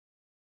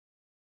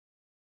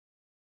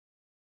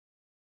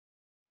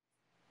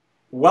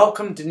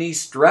Welcome,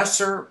 Denise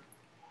Dresser.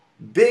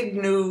 Big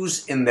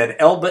news in that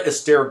Elba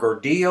Esther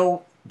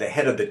Gordillo, the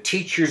head of the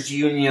teachers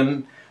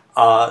union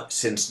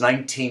since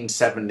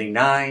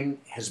 1979,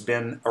 has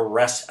been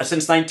arrested.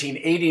 Since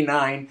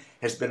 1989,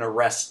 has been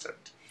arrested.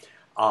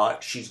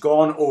 She's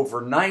gone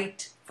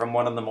overnight from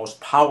one of the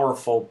most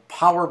powerful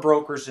power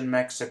brokers in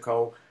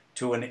Mexico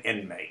to an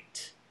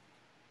inmate.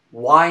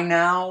 Why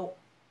now?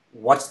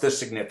 What's the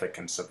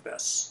significance of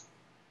this?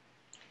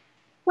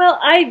 Well,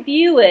 I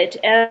view it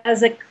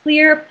as a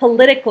clear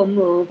political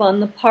move on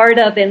the part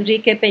of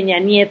Enrique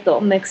Peña Nieto,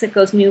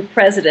 Mexico's new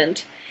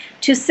president,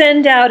 to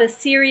send out a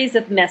series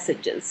of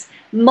messages,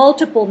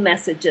 multiple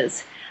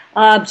messages,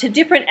 to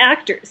different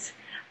actors.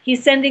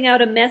 He's sending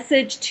out a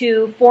message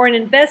to foreign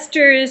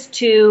investors,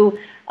 to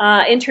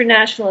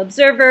international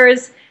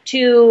observers,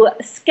 to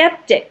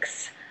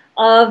skeptics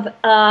of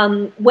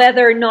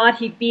whether or not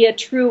he'd be a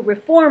true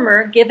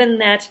reformer, given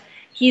that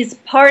he's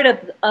part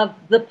of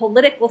the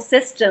political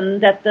system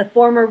that the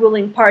former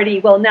ruling party,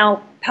 well,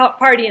 now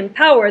party in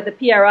power, the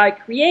PRI,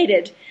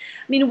 created.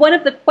 I mean, one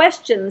of the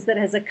questions that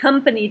has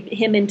accompanied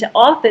him into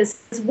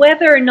office is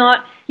whether or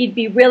not he'd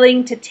be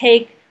willing to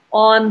take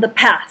on the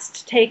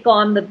past, take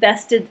on the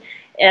vested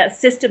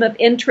system of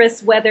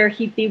interests, whether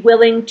he'd be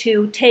willing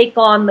to take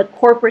on the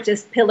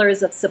corporatist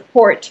pillars of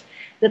support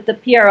that the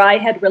PRI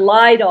had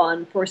relied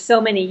on for so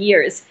many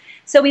years.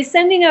 So he's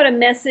sending out a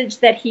message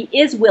that he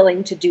is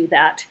willing to do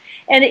that.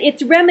 And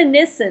it's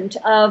reminiscent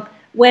of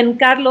when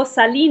Carlos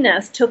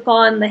Salinas took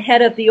on the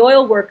head of the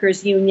oil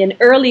workers union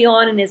early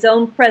on in his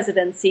own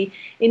presidency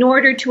in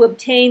order to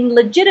obtain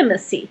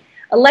legitimacy,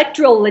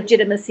 electoral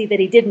legitimacy that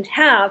he didn't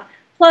have,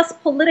 plus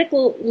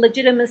political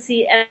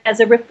legitimacy as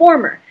a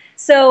reformer.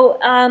 So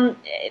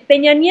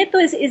Peña Nieto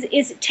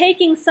is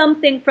taking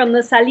something from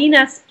the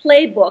Salinas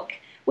playbook,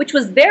 which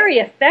was very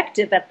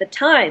effective at the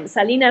time.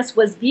 Salinas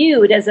was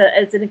viewed as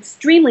an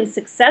extremely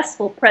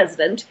successful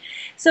president.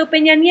 So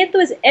Peña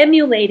Nieto is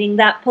emulating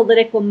that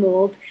political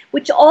move,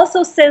 which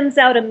also sends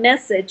out a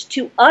message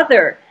to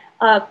other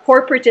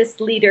corporatist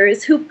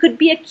leaders who could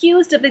be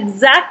accused of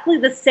exactly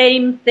the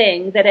same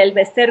thing that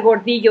Elba Esther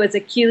Gordillo is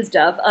accused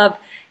of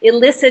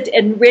illicit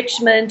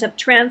enrichment, of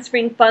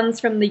transferring funds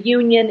from the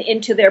union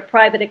into their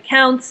private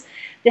accounts.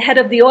 The head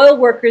of the oil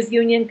workers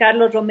union,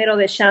 Carlos Romero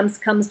de Champs,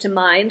 comes to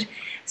mind.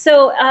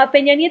 So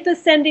Peña Nieto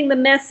is sending the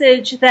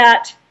message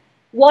that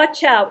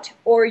watch out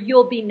or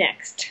you'll be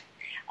next.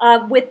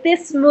 With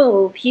this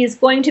move, he is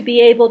going to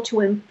be able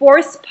to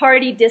enforce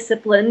party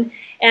discipline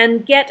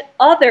and get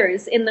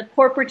others in the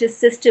corporatist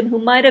system who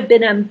might have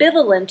been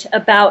ambivalent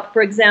about,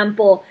 for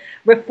example,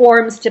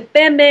 reforms to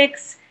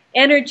Pemex,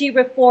 energy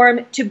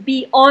reform, to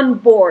be on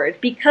board.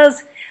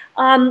 Because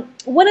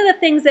one of the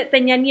things that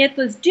Peña Nieto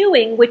is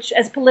doing, which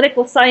as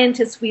political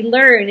scientists we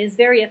learn is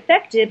very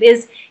effective,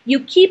 is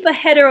you keep a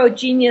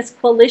heterogeneous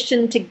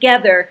coalition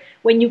together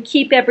when you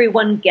keep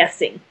everyone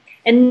guessing.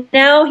 And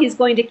now he's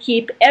going to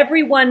keep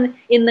everyone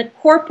in the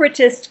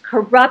corporatist,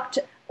 corrupt,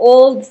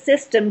 old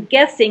system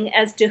guessing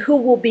as to who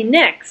will be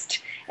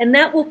next. And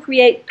that will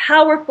create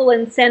powerful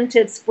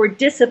incentives for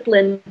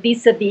discipline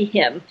vis-a-vis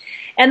him.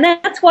 And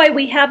that's why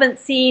we haven't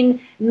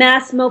seen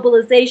mass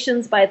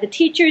mobilizations by the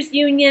teachers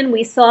union.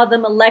 We saw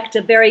them elect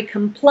a very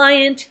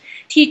compliant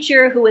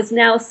teacher who has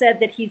now said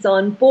that he's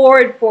on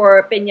board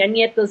for Peña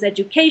Nieto's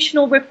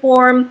educational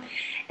reform.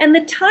 And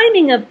the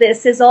timing of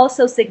this is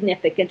also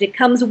significant. It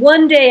comes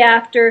one day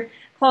after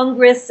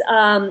Congress,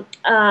 one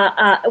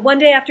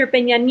day after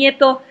Peña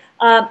Nieto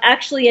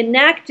actually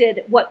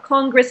enacted what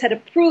Congress had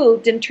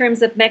approved in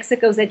terms of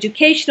Mexico's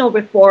educational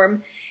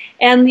reform.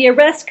 And the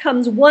arrest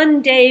comes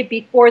one day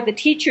before the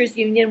teachers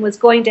union was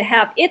going to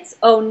have its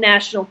own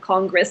national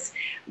congress,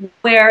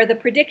 where the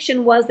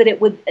prediction was that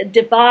it would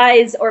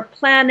devise or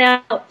plan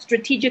out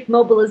strategic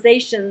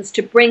mobilizations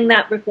to bring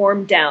that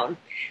reform down.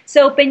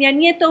 So Peña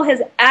Nieto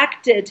has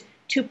acted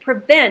to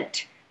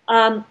prevent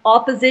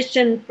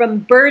opposition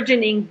from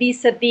burgeoning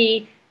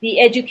vis-a-vis the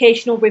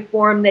educational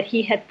reform that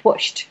he had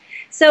pushed.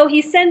 So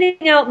he's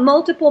sending out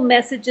multiple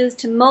messages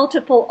to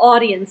multiple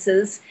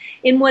audiences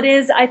in what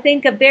is, I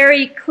think, a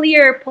very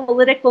clear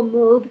political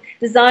move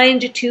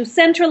designed to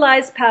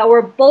centralize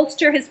power,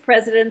 bolster his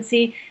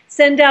presidency,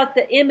 send out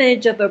the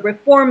image of a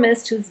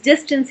reformist who's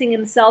distancing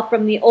himself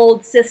from the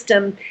old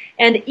system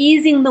and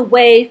easing the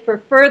way for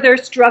further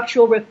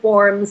structural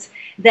reforms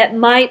that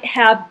might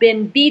have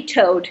been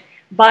vetoed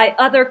by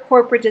other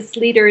corporatist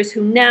leaders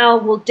who now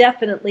will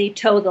definitely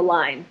toe the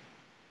line.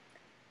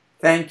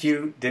 Thank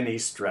you,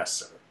 Denise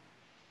Dresser.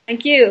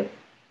 Thank you.